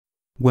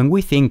When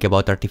we think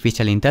about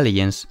artificial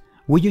intelligence,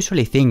 we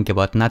usually think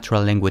about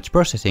natural language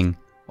processing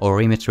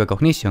or image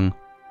recognition,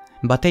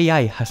 but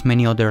AI has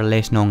many other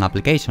less known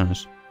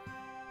applications.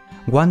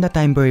 One that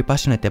I'm very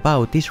passionate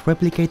about is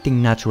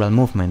replicating natural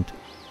movement.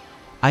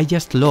 I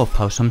just love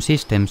how some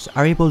systems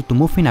are able to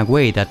move in a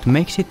way that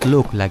makes it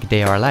look like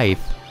they are alive.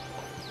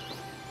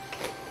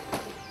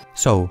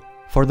 So,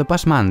 for the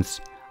past months,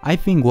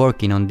 I've been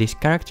working on this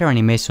character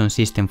animation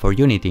system for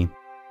Unity.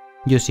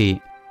 You see,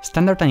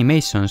 standard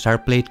animations are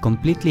played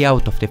completely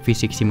out of the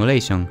physics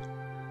simulation.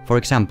 For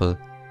example,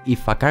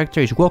 if a character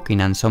is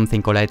walking and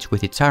something collides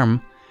with its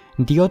arm,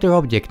 the other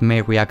object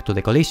may react to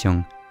the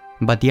collision,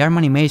 but the arm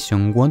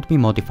animation won't be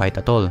modified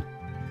at all.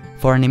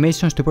 For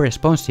animations to be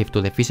responsive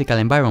to the physical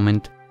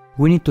environment,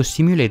 we need to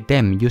simulate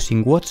them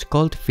using what's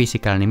called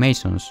physical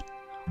animations,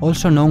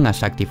 also known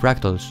as Active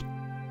Ragdolls.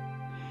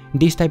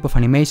 This type of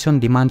animation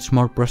demands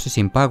more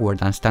processing power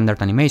than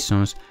standard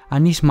animations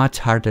and is much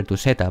harder to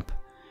set up.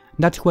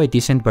 That's why it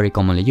isn't very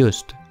commonly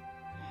used.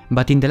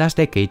 But in the last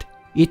decade,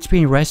 it's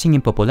been rising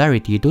in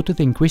popularity due to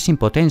the increasing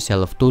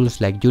potential of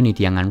tools like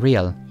Unity and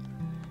Unreal.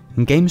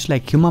 Games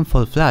like Human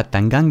Fall Flat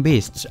and Gang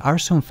Beasts are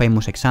some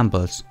famous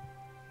examples.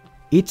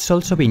 It's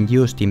also been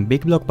used in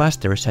big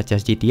blockbusters such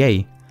as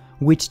GTA,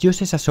 which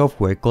uses a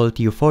software called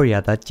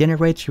Euphoria that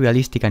generates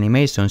realistic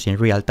animations in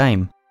real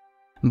time.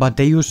 But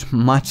they use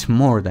much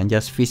more than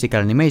just physical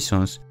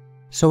animations,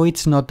 so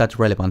it's not that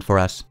relevant for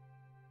us.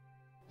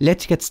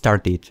 Let's get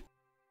started.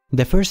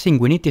 The first thing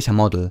we need is a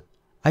model.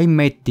 I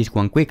made this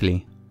one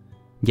quickly.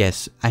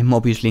 Yes, I'm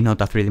obviously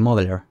not a 3D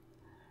modeler.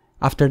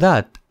 After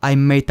that, I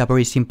made a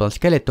very simple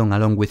skeleton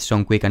along with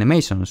some quick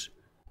animations.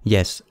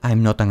 Yes,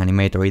 I'm not an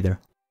animator either.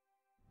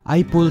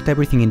 I pulled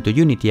everything into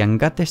Unity and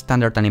got the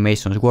standard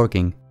animations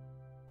working.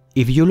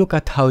 If you look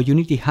at how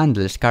Unity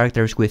handles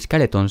characters with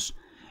skeletons,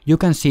 you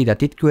can see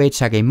that it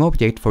creates a game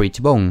object for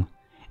each bone.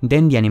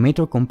 Then the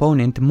animator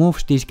component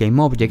moves these game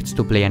objects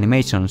to play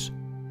animations.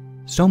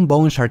 Some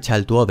bones are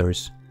child to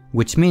others,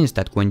 which means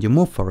that when you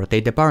move or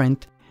rotate the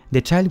parent,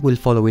 the child will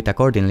follow it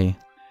accordingly.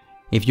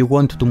 If you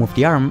want to move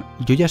the arm,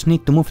 you just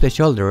need to move the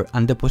shoulder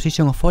and the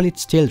position of all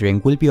its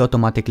children will be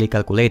automatically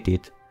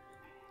calculated.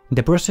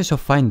 The process of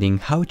finding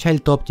how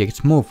child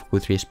objects move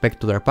with respect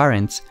to their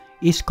parents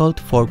is called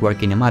forward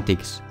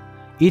kinematics.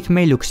 It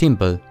may look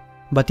simple,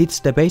 but it's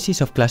the basis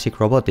of classic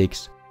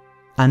robotics,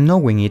 and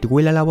knowing it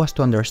will allow us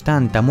to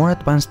understand a more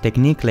advanced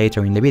technique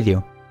later in the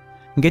video.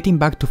 Getting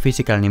back to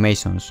physical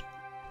animations.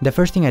 The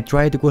first thing I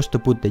tried was to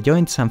put the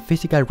joints and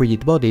physical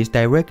rigid bodies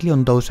directly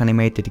on those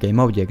animated game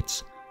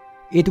objects.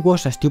 It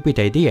was a stupid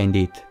idea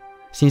indeed.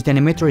 Since the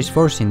animator is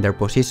forcing their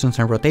positions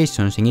and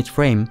rotations in each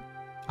frame,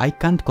 I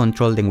can't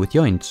control them with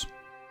joints.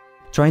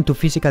 Trying to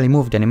physically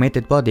move the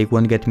animated body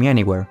won't get me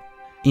anywhere.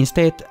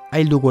 Instead,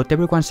 I'll do what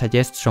everyone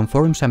suggests on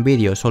forums and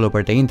videos all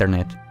over the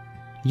internet.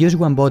 Use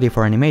one body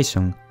for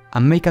animation,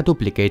 and make a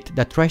duplicate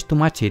that tries to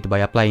match it by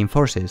applying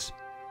forces.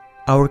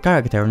 Our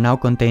character now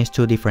contains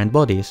two different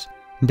bodies.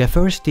 The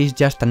first is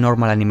just a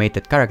normal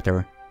animated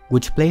character,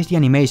 which plays the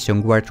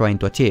animation we are trying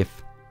to achieve,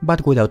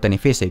 but without any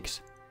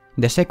physics.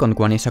 The second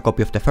one is a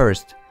copy of the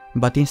first,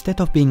 but instead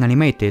of being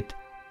animated,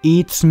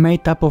 it's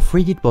made up of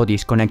rigid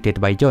bodies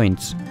connected by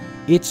joints.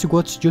 It's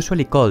what's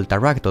usually called a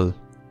ragdoll.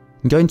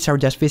 Joints are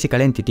just physical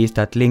entities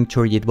that link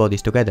two rigid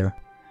bodies together,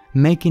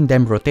 making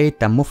them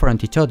rotate and move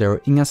around each other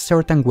in a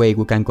certain way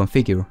we can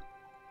configure.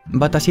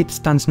 But as it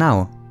stands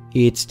now,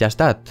 it's just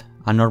that,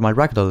 a normal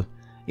ragdoll.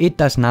 It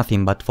does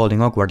nothing but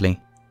falling awkwardly.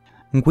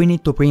 We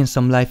need to bring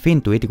some life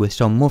into it with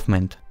some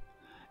movement.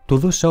 To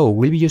do so,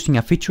 we'll be using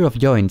a feature of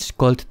joints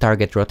called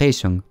target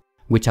rotation,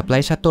 which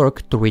applies a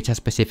torque to reach a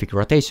specific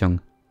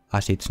rotation,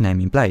 as its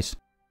name implies.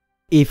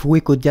 If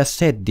we could just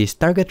set this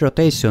target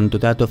rotation to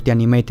that of the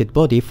animated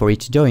body for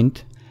each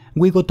joint,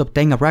 we would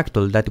obtain a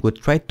ragdoll that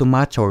would try to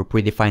match our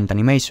predefined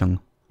animation,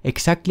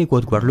 exactly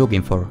what we're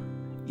looking for.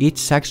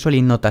 It's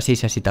actually not as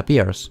easy as it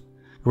appears.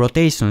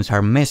 Rotations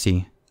are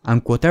messy,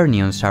 and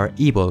quaternions are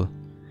evil.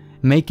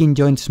 Making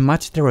joints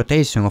match the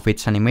rotation of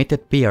its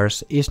animated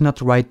peers is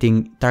not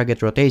writing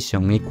target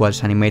rotation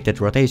equals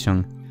animated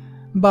rotation.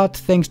 But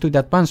thanks to the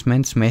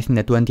advancements made in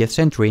the 20th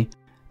century,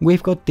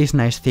 we've got this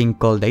nice thing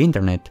called the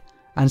internet,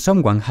 and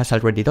someone has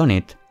already done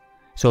it.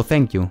 So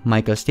thank you,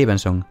 Michael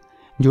Stevenson.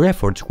 Your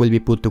efforts will be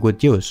put to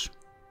good use.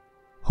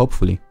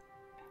 Hopefully.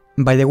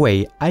 By the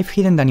way, I've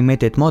hidden the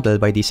animated model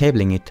by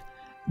disabling it,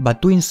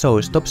 but doing so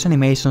stops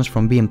animations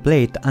from being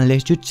played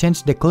unless you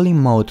change the calling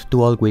mode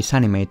to always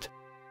animate.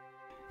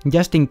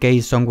 Just in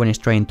case someone is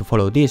trying to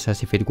follow this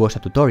as if it was a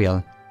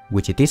tutorial,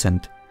 which it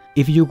isn't.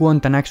 If you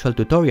want an actual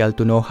tutorial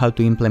to know how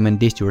to implement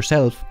this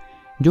yourself,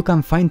 you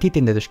can find it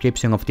in the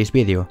description of this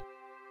video.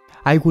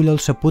 I will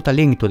also put a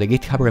link to the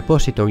GitHub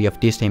repository of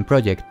this same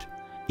project.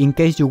 In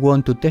case you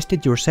want to test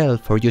it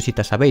yourself or use it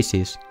as a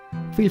basis,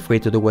 feel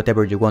free to do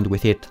whatever you want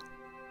with it.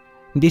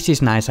 This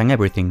is nice and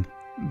everything,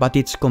 but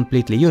it's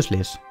completely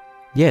useless.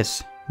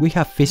 Yes, we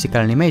have physical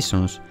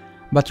animations,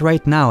 but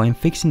right now I'm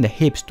fixing the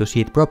hips to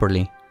see it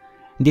properly.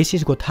 This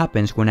is what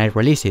happens when I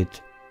release it.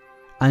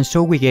 And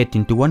so we get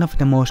into one of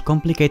the most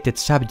complicated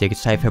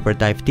subjects I've ever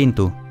dived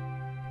into: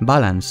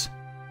 balance.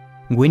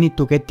 We need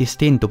to get this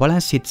thing to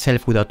balance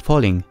itself without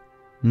falling.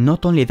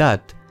 Not only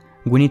that,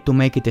 we need to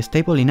make it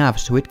stable enough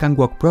so it can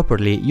walk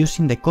properly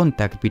using the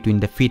contact between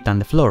the feet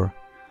and the floor.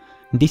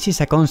 This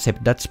is a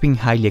concept that's been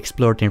highly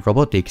explored in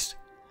robotics.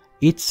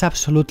 It's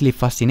absolutely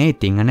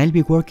fascinating, and I'll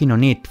be working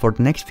on it for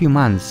the next few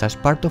months as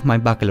part of my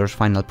bachelor's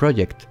final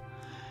project.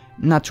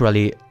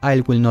 Naturally,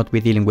 I will not be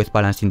dealing with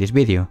balance in this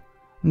video.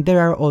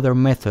 There are other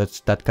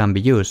methods that can be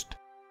used.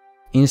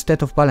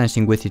 Instead of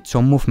balancing with its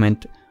own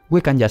movement,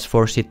 we can just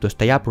force it to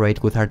stay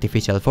upright with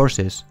artificial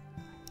forces.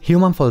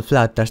 Humans fall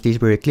flat does this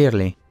very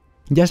clearly.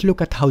 Just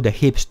look at how the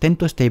hips tend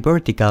to stay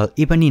vertical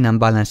even in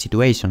unbalanced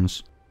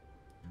situations.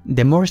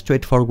 The more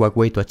straightforward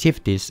way to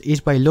achieve this is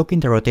by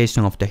locking the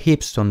rotation of the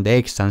hips on the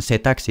X and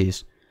Z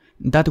axis.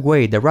 That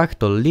way the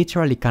ragdoll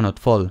literally cannot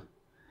fall.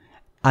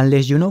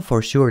 Unless you know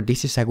for sure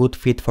this is a good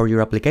fit for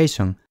your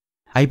application,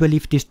 I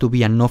believe this to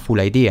be an awful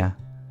idea.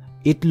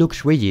 It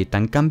looks rigid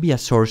and can be a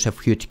source of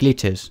huge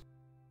glitches.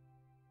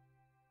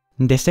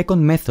 The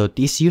second method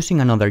is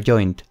using another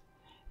joint.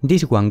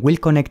 This one will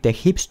connect the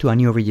hips to a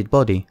new rigid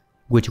body,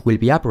 which will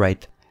be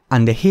upright,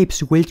 and the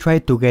hips will try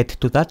to get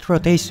to that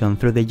rotation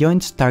through the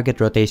joint's target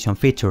rotation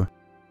feature.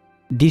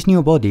 This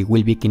new body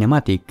will be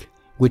kinematic,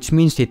 which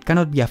means it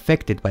cannot be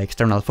affected by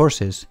external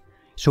forces,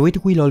 so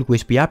it will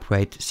always be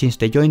upright since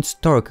the joint's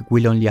torque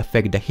will only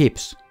affect the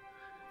hips.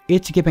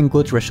 It's given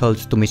good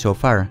results to me so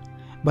far,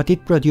 but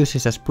it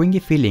produces a springy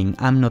feeling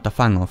I'm not a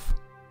fan of.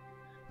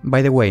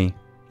 By the way,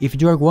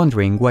 if you are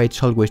wondering why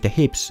it's always the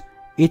hips,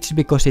 it's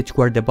because it's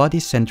where the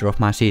body's center of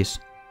mass is.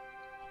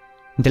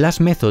 The last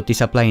method is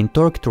applying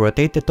torque to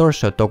rotate the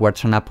torso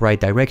towards an upright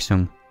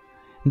direction.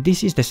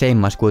 This is the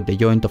same as what the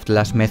joint of the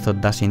last method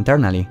does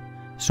internally,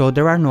 so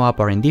there are no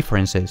apparent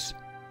differences.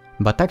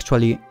 But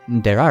actually,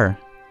 there are.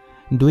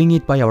 Doing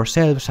it by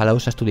ourselves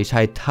allows us to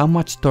decide how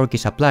much torque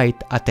is applied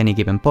at any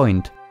given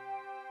point.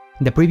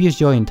 The previous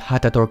joint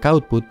had a torque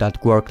output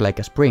that worked like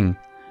a spring.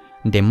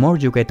 The more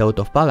you get out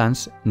of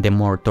balance, the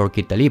more torque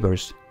it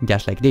delivers,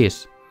 just like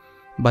this.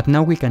 But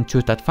now we can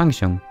choose that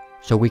function,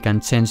 so we can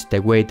change the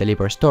way it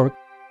delivers torque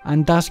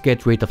and thus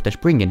get rid of the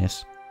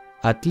springiness,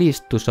 at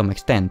least to some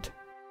extent.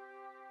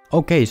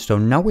 Okay, so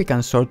now we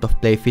can sort of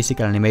play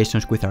physical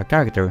animations with our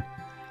character.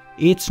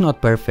 It's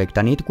not perfect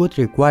and it would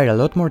require a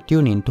lot more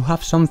tuning to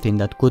have something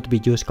that could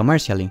be used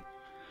commercially,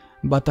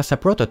 but as a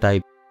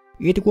prototype,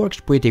 it works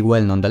pretty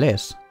well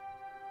nonetheless.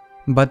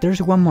 But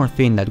there's one more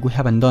thing that we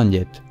haven't done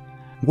yet.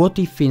 What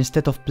if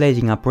instead of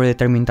playing a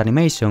predetermined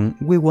animation,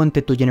 we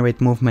wanted to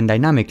generate movement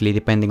dynamically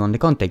depending on the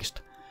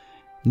context?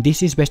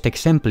 This is best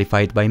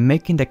exemplified by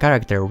making the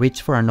character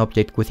reach for an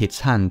object with its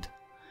hand.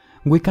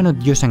 We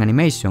cannot use an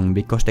animation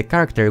because the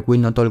character will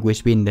not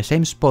always be in the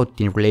same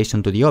spot in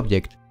relation to the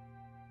object,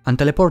 and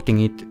teleporting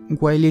it,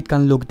 while it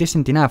can look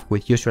decent enough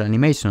with usual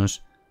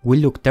animations, will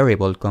look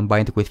terrible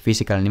combined with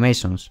physical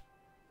animations.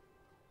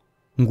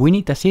 We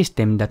need a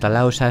system that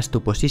allows us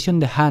to position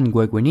the hand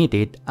where we need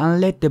it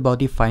and let the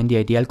body find the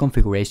ideal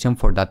configuration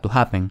for that to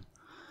happen.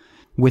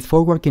 With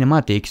forward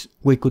kinematics,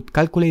 we could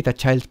calculate a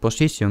child's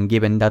position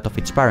given that of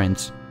its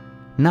parents.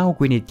 Now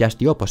we need just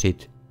the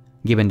opposite.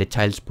 Given the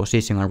child's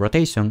position and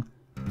rotation,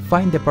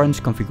 find the parent's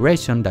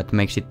configuration that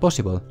makes it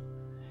possible.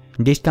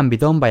 This can be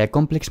done by a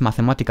complex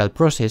mathematical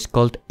process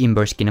called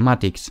inverse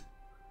kinematics.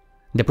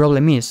 The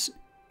problem is,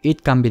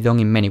 it can be done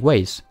in many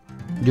ways.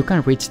 You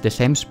can reach the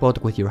same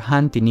spot with your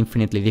hand in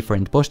infinitely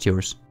different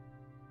postures.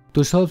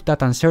 To solve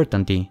that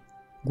uncertainty,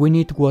 we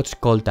need what's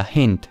called a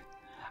hint,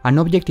 an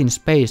object in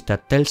space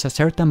that tells a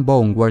certain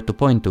bone where to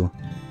point to.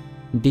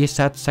 This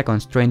adds a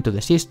constraint to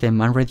the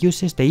system and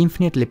reduces the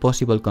infinitely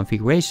possible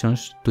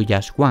configurations to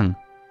just one.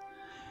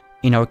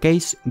 In our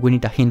case, we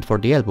need a hint for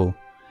the elbow.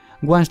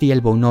 Once the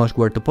elbow knows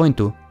where to point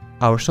to,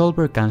 our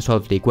solver can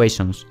solve the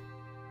equations.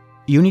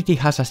 Unity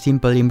has a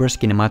simple inverse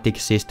kinematic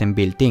system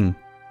built in.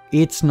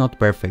 It's not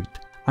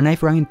perfect, and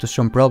I've run into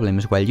some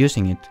problems while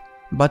using it,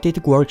 but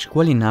it works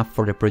well enough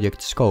for the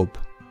project scope.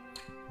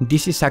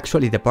 This is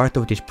actually the part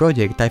of this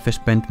project I've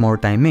spent more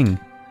time in.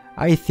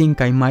 I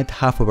think I might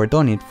have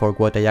overdone it for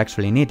what I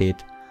actually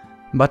needed,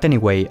 but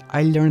anyway,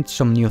 I learned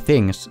some new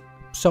things,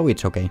 so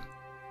it's okay.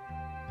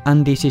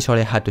 And this is all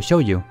I had to show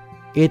you.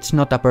 It's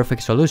not a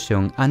perfect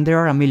solution and there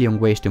are a million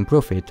ways to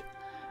improve it,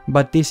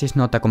 but this is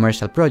not a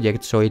commercial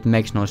project, so it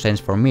makes no sense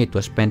for me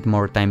to spend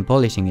more time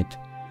polishing it.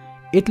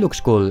 It looks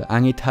cool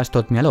and it has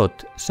taught me a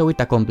lot, so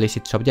it accomplished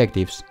its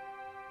objectives.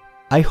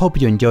 I hope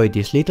you enjoyed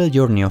this little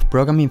journey of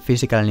programming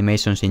physical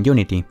animations in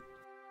Unity.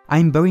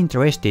 I'm very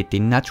interested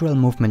in natural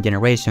movement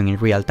generation in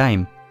real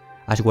time,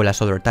 as well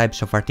as other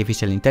types of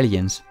artificial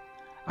intelligence.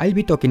 I'll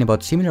be talking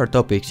about similar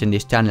topics in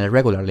this channel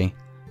regularly,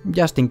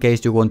 just in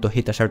case you want to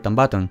hit a certain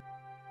button.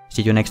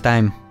 See you next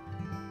time!